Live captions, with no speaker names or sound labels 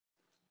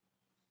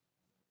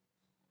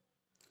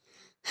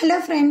Hello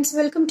friends,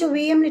 welcome to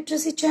VM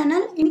Literacy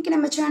channel. இன்னைக்கு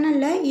நம்ம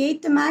சேனல்ல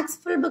 8th Maths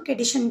Full Book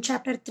Edition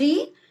Chapter 3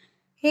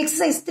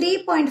 Exercise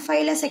 3.5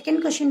 ல second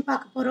question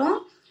பார்க்க போறோம்.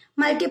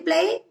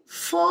 Multiply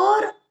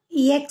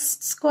 4x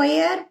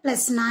square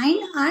plus 9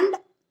 and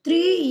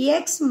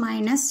 3x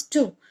minus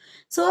 2.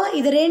 So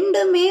இது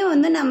ரெண்டுமே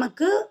வந்து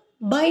நமக்கு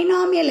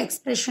binomial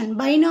expression.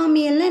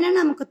 Binomial என்ன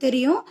நமக்கு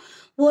தெரியும்.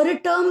 ஒரு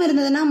term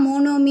இருந்ததுன்னா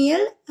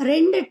monomial,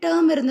 ரெண்டு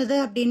term இருந்தது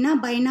அப்படின்னா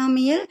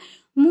binomial,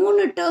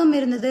 மூணு term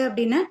இருந்தது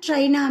அப்படின்னா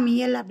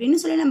trinomial அப்படின்னு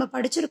சொல்லி நம்ம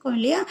படிச்சிருக்கோம்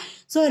இல்லையா.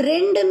 ஸோ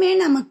ரெண்டுமே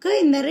நமக்கு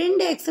இந்த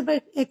ரெண்டு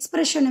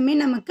எக்ஸ்பிரஷனுமே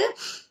நமக்கு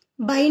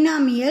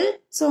binomial.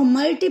 So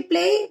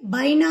multiply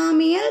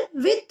binomial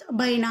with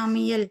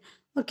binomial.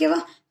 ஓகேவா,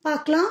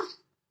 பார்க்கலாம்.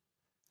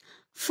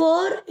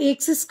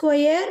 4x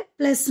square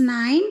plus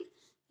 9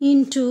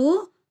 into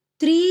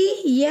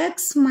 3x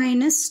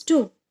minus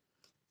 2.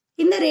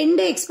 இந்த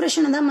ரெண்டு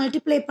எக்ஸ்பிரஷனை தான்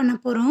மல்டிப்ளை பண்ண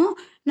போறோம்.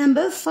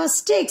 நம்ம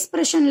ஃபர்ஸ்ட்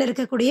எக்ஸ்பிரஷன்ல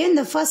இருக்கக்கூடிய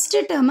இந்த ஃபர்ஸ்ட்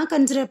டேர்மை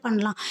கன்சிடர்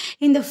பண்ணலாம்.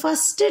 இந்த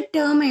ஃபர்ஸ்ட்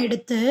டேர்மை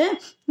எடுத்து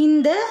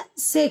இந்த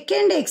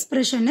செகண்ட்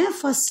எக்ஸ்பிரஷனை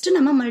ஃபர்ஸ்ட்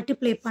நம்ம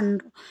மல்டிப்ளை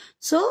பண்றோம்.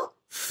 So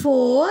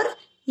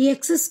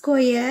 4x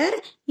square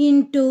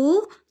into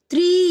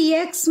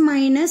 3x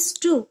minus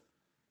 2.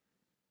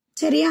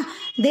 சரியா?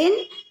 தென்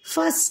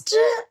ஃபர்ஸ்ட்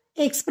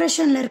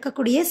எக்ஸ்பிரஷன்ல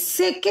இருக்கக்கூடிய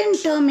செகண்ட்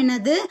டேர்ம்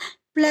என்னது?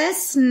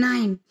 பிளஸ்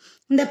 9.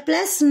 இந்த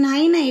பிளஸ்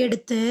 9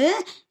 எடுத்து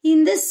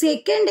இந்த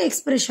செகண்ட்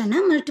எக்ஸ்பிரஷனை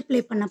மல்டிப்ளை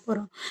பண்ண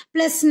போறோம்.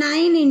 Plus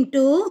 9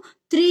 into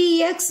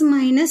 3x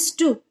minus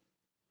 2.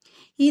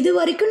 இது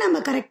வரைக்கும் நம்ம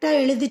கரெக்டா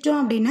எழுதிட்டோம்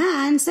அப்படின்னா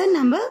ஆன்சர்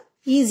நம்ம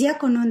ஈஸியா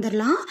கொண்டு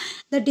வந்துடலாம்.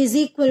 தட் இஸ்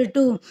ஈக்குவல்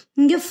டு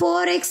இங்க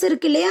 4x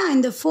இருக்கு இல்லையா,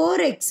 இந்த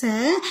 4x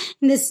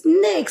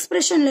இந்த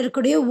எக்ஸ்பிரஷன்ல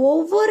இருக்கக்கூடிய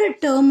ஒவ்வொரு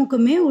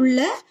டேர்முக்குமே உள்ள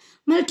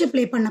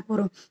மல்டிப்ளை பண்ண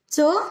போறோம்.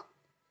 So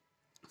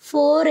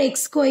 4x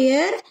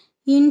square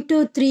into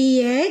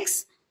 3x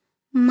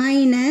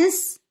minus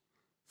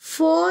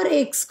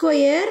 4x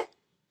square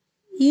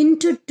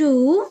into 2,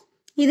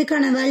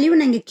 இதுக்கான வேல்யூ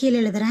நான் இங்க கீழே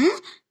எழுதுறேன்,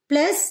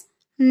 plus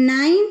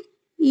 9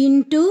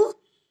 into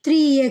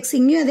 3x,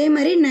 இங்கேயும் அதே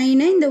மாதிரி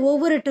 9 இந்த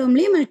ஒவ்வொரு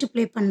டேர்ம்லையும்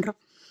மல்டிப்ளை பண்றோம்.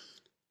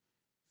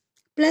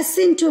 plus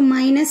into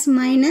minus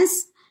minus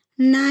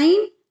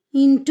 9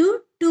 into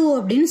 2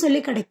 அப்படின்னு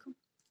சொல்லி கிடைக்கும்.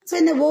 ஸோ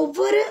இந்த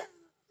ஒவ்வொரு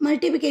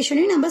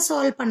மல்டிபிகேஷனையும் நம்ம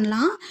சால்வ்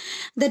பண்ணலாம்.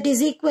 That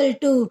is equal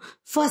to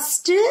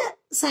first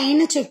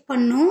சைனை செக்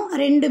பண்ணும்,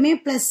 ரெண்டுமே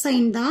பிளஸ்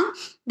சைன் தான்.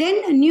 தென்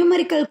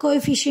நியூமரிக்கல்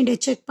கோஎஃபிஷியன்ட்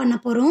செக் பண்ண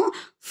போறோம்.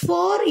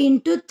 4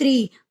 into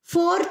 3,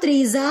 4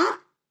 3s are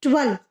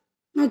 12.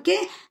 Okay,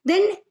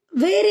 then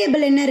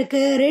variable என்ன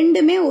இருக்கு?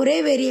 ரெண்டுமே ஒரே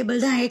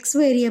வேரியபிள் தான், எக்ஸ்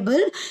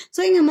வேரியபிள். ஸோ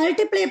இங்க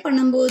மல்டிப்ளை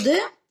பண்ணும்போது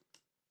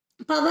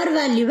பவர்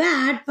வேல்யூவை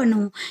ஆட்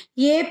பண்ணுவோம்.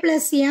 a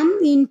plus m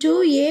into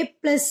a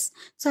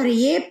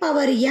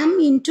power m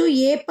into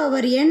a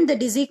power n,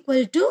 that is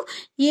equal to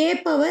a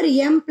power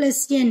m plus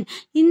n.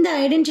 இந்த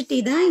ஐடென்டிட்டி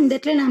தான் இந்த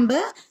இடத்துல நம்ம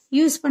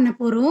யூஸ் பண்ண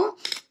போறோம்.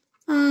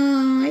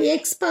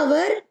 x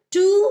power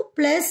 2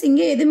 plus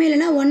இங்க எதுவுமே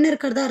இல்லைன்னா 1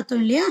 இருக்கிறதா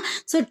அர்த்தம் இல்லையா.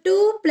 ஸோ 2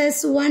 plus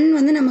 1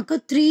 வந்து நமக்கு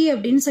 3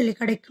 அப்படின்னு சொல்லி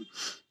கிடைக்கும்.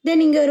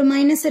 தென் இங்க ஒரு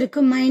மைனஸ்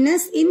இருக்கு,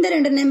 மைனஸ் இந்த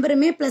ரெண்டு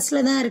நம்பருமே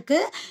பிளஸ்ல தான்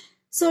இருக்கு.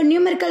 ஸோ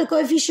நியூமரிக்கல்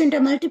கோஎஃபிஷியன்ட்டை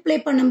மல்டிப்ளை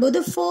பண்ணும்போது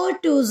 4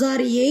 2s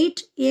are 8,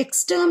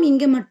 எக்ஸ் டேர்ம்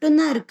இங்கே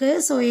மட்டும்தான் இருக்கு.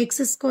 So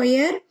X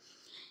square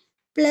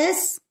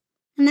plus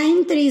 9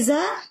 3s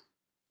are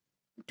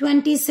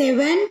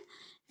 27,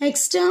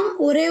 X term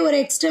ஒரே ஒரு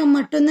எக்ஸ் டேர்ம்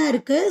மட்டும்தான்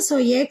இருக்கு. ஸோ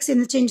எக்ஸ்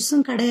எந்த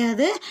சேஞ்சஸும்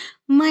கிடையாது.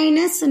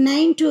 Minus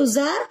 9 2s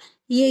are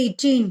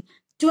 18,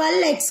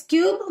 12x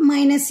cube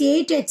minus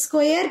 8x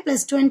square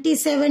plus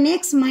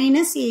 27x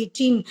minus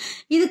 18.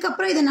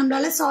 இதுக்கப்புறம் இதை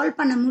நம்மளால சால்வ்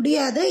பண்ண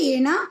முடியாது,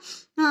 ஏன்னா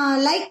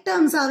லைக்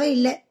டேர்ம்ஸாவே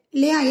இல்லை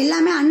இல்லையா,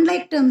 எல்லாமே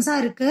அன்லைக் டேர்ம்ஸா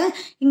இருக்கு.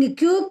 இங்க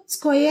கியூப்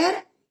ஸ்கொயர்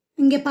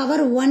இங்க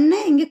பவர் 1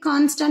 இங்க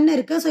கான்ஸ்டன்ட்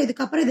இருக்கு. ஸோ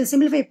இதுக்கப்புறம் இதை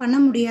சிம்பிளிஃபை பண்ண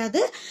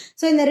முடியாது.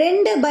 ஸோ இந்த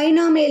ரெண்டு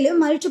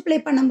பைனாமியலும் மல்டிப்ளை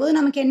பண்ணும்போது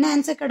நமக்கு என்ன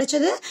ஆன்சர்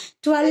கிடைச்சது?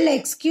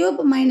 12x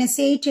cube minus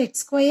 8x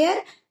square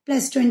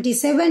plus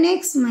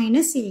 27x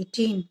minus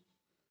 18.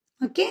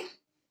 Okay,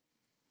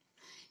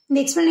 இந்த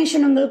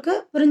எக்ஸ்பிளனேஷன் உங்களுக்கு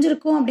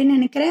புரிஞ்சிருக்கும் அப்படின்னு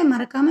நினைக்கிறேன்.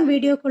 மறக்காம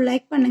வீடியோக்கு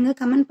லைக் பண்ணுங்க,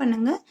 கமெண்ட்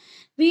பண்ணுங்க.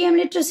 VM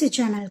Literacy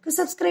சேனலுக்கு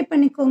சப்ஸ்கிரைப்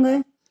பண்ணிக்கோங்க.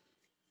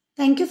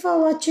 Thank you for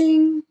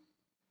watching.